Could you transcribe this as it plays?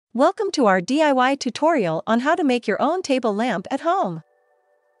Welcome to our DIY tutorial on how to make your own table lamp at home.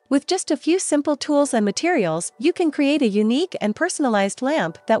 With just a few simple tools and materials, you can create a unique and personalized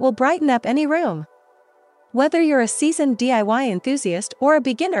lamp that will brighten up any room. Whether you're a seasoned DIY enthusiast or a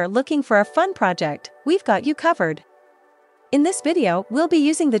beginner looking for a fun project, we've got you covered. In this video, we'll be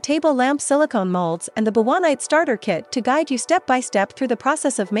using the table lamp silicone molds and the Boowannite starter kit to guide you step by step through the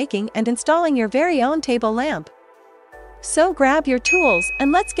process of making and installing your very own table lamp. So grab your tools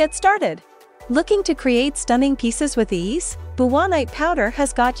and let's get started. Looking to create stunning pieces with ease? Boowannite powder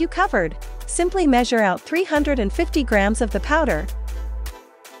has got you covered. Simply measure out 350 grams of the powder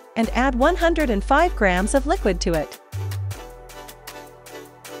and add 105 grams of liquid to it.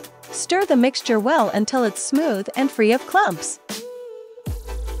 Stir the mixture well until it's smooth and free of clumps.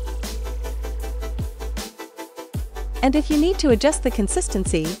 And if you need to adjust the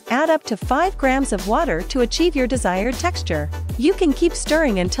consistency, add up to 5 grams of water to achieve your desired texture. You can keep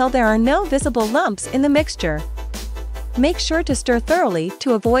stirring until there are no visible lumps in the mixture. Make sure to stir thoroughly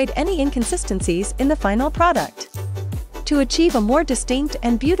to avoid any inconsistencies in the final product, to achieve a more distinct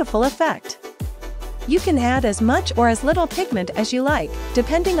and beautiful effect. You can add as much or as little pigment as you like,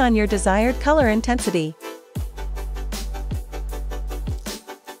 depending on your desired color intensity.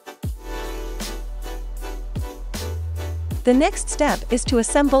 The next step is to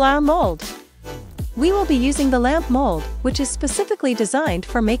assemble our mold. We will be using the lamp mold, which is specifically designed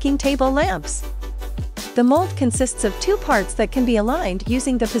for making table lamps. The mold consists of two parts that can be aligned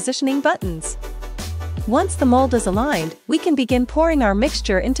using the positioning buttons. Once the mold is aligned, we can begin pouring our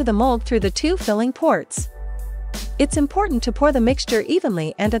mixture into the mold through the two filling ports. It's important to pour the mixture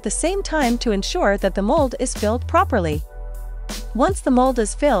evenly and at the same time to ensure that the mold is filled properly. Once the mold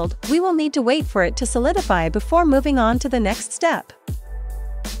is filled, we will need to wait for it to solidify before moving on to the next step.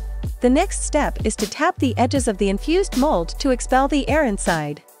 The next step is to tap the edges of the infused mold to expel the air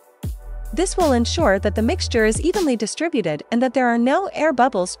inside. This will ensure that the mixture is evenly distributed and that there are no air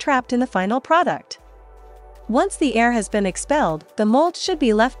bubbles trapped in the final product. Once the air has been expelled, the mold should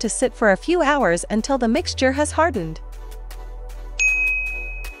be left to sit for a few hours until the mixture has hardened.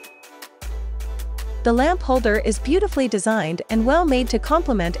 The lamp holder is beautifully designed and well made to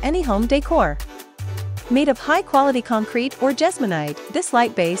complement any home decor. Made of high-quality concrete or Boowannite, this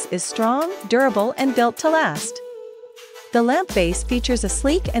light base is strong, durable, and built to last. The lamp base features a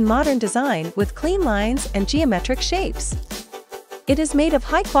sleek and modern design with clean lines and geometric shapes. It is made of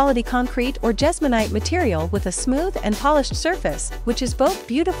high-quality concrete or Boowannite material with a smooth and polished surface, which is both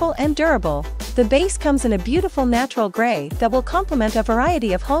beautiful and durable. The base comes in a beautiful natural gray that will complement a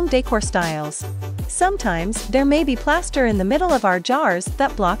variety of home decor styles. Sometimes, there may be plaster in the middle of our jars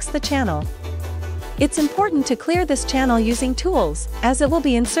that blocks the channel. It's important to clear this channel using tools, as it will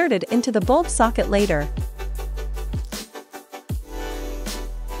be inserted into the bulb socket later.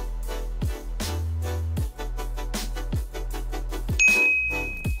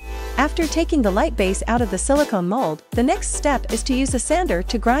 After taking the light base out of the silicone mold, the next step is to use a sander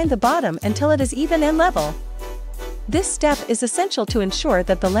to grind the bottom until it is even and level. This step is essential to ensure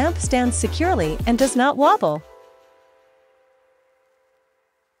that the lamp stands securely and does not wobble.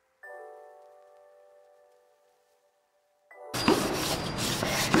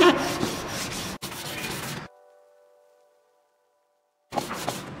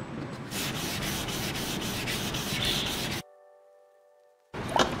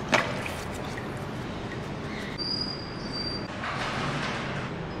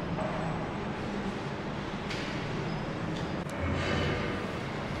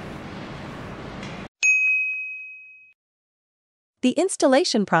 The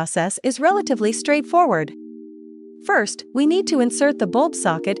installation process is relatively straightforward. First, we need to insert the bulb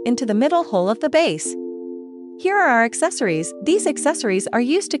socket into the middle hole of the base. Here are our accessories. These accessories are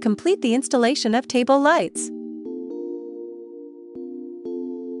used to complete the installation of table lights.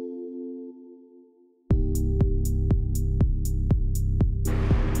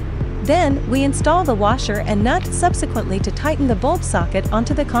 Then, we install the washer and nut subsequently to tighten the bulb socket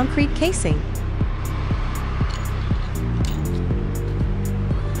onto the concrete casing.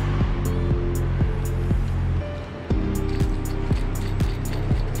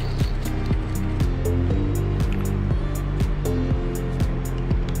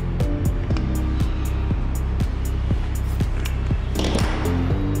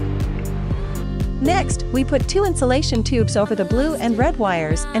 Next, we put two insulation tubes over the blue and red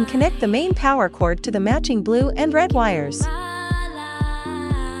wires and connect the main power cord to the matching blue and red wires.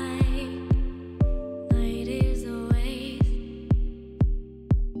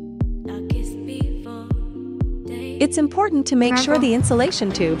 It's important to make sure the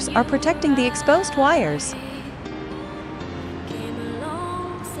insulation tubes are protecting the exposed wires.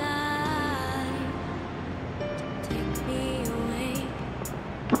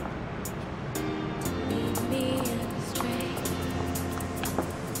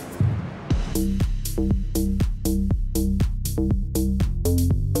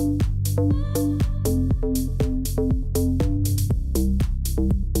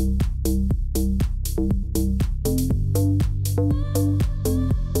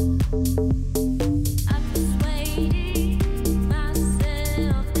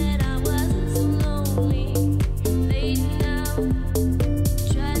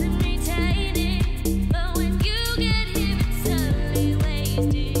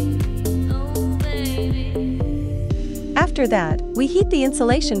 After that, we heat the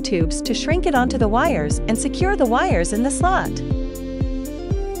insulation tubes to shrink it onto the wires and secure the wires in the slot.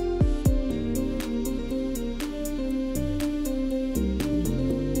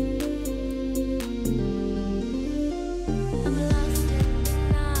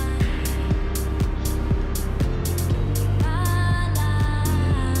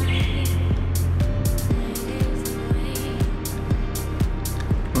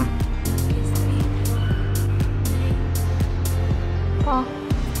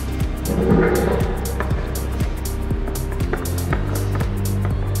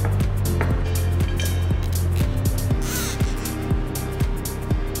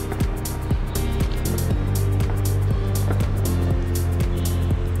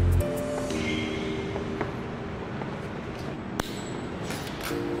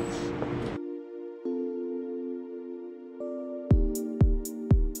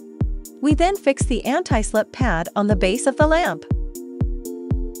 We then fix the anti-slip pad on the base of the lamp.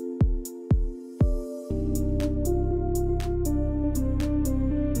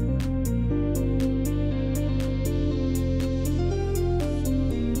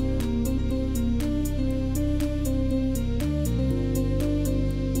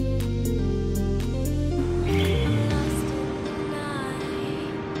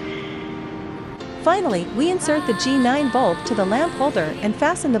 Finally, we insert the G9 bulb to the lamp holder and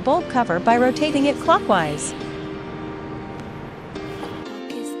fasten the bulb cover by rotating it clockwise.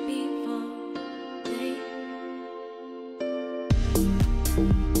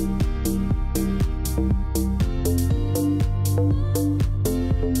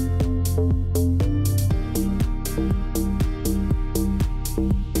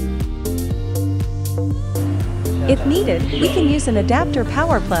 If needed, we can use an adapter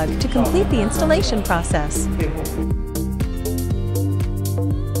power plug to complete the installation process.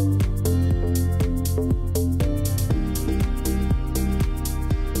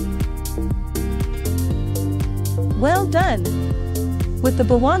 Well done! With the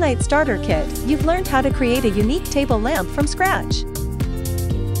Boowannite starter kit, you've learned how to create a unique table lamp from scratch.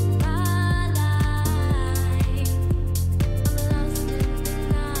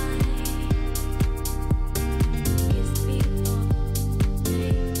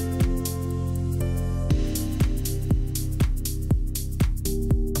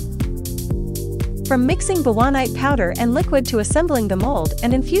 From mixing Boowannite powder and liquid to assembling the mold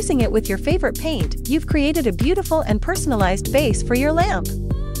and infusing it with your favorite paint, you've created a beautiful and personalized base for your lamp.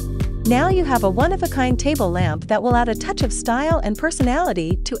 Now you have a one-of-a-kind table lamp that will add a touch of style and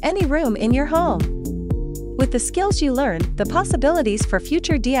personality to any room in your home. With the skills you learned, the possibilities for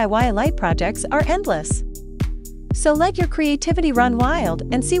future DIY light projects are endless. So let your creativity run wild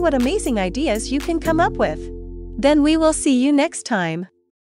and see what amazing ideas you can come up with. Then we will see you next time.